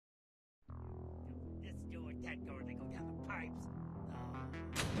can't go or they go down the pipes.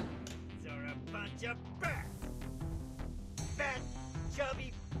 These are a bunch of brats. Fat,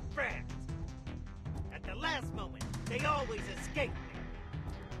 chubby brats. At the last moment, they always escape me.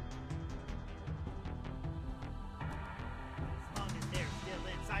 As long as they're still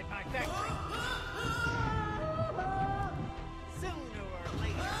inside my factory. Sooner or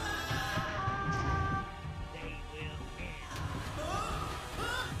later, they will end.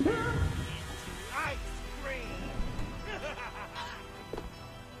 Into ice cream!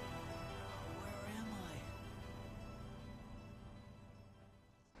 Where am I?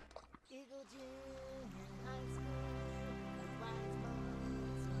 Eagle Junior High School, the wise monks we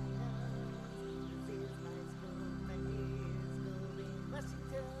know. This is my school, 5 years ago in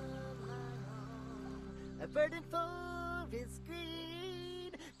Washington, my home. A burden for his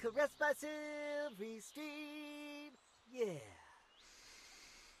screen, caressed by silvery stream. Yeah.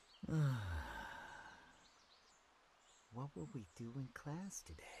 What will we do in class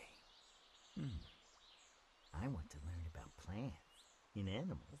today? I want to learn about plants and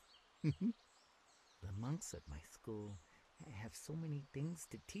animals. The monks at my school have so many things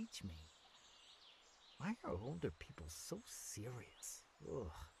to teach me. Why are older people so serious?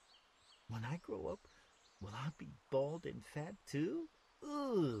 Ugh. When I grow up, will I be bald and fat too?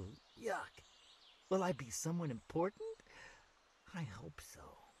 Ooh, yuck. Will I be someone important? I hope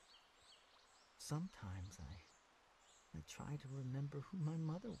so. Sometimes I try to remember who my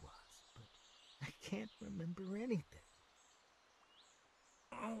mother was, but I can't remember anything.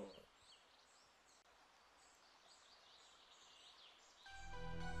 Oh.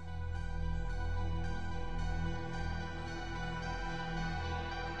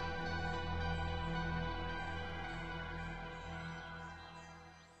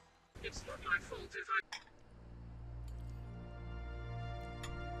 It's not my fault if I...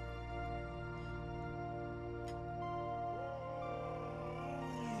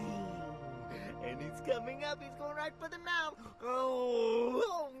 And he's coming up. He's going right for the mouth.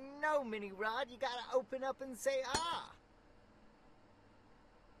 Oh no, Mini Rod. You gotta open up and say ah.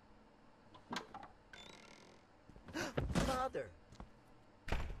 Father.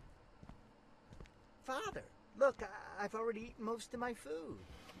 Father, look, I've already eaten most of my food.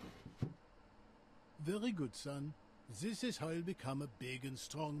 Very good, son. This is how you'll become a big and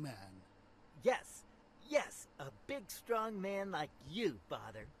strong man. Yes, a big, strong man like you,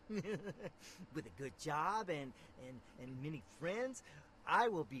 Father. With a good job and many friends, I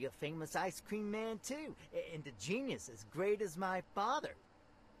will be a famous ice cream man too, and a genius as great as my father.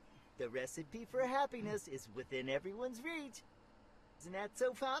 The recipe for happiness is within everyone's reach. Isn't that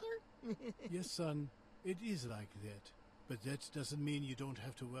so, Father? Yes, son, it is like that. But that doesn't mean you don't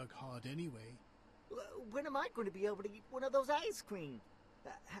have to work hard anyway. When am I going to be able to eat one of those ice cream?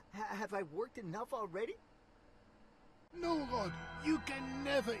 Have I worked enough already? No, Rod, you can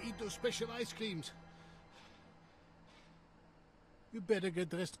never eat those special ice creams. You better get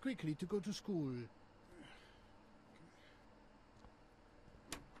dressed quickly to go to school.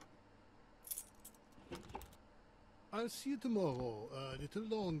 I'll see you tomorrow, a little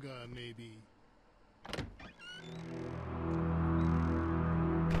longer, maybe.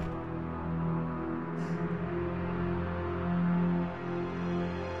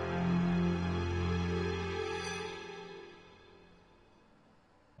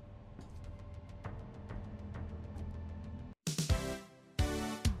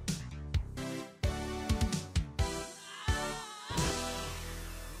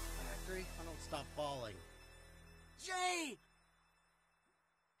 I don't stop falling. Jay!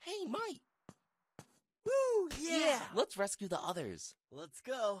 Hey, Mike! Woo, yeah! Let's rescue the others. Let's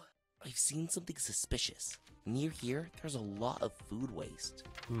go. I've seen something suspicious. Near here, there's a lot of food waste.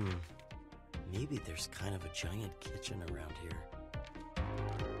 Maybe there's kind of a giant kitchen around here.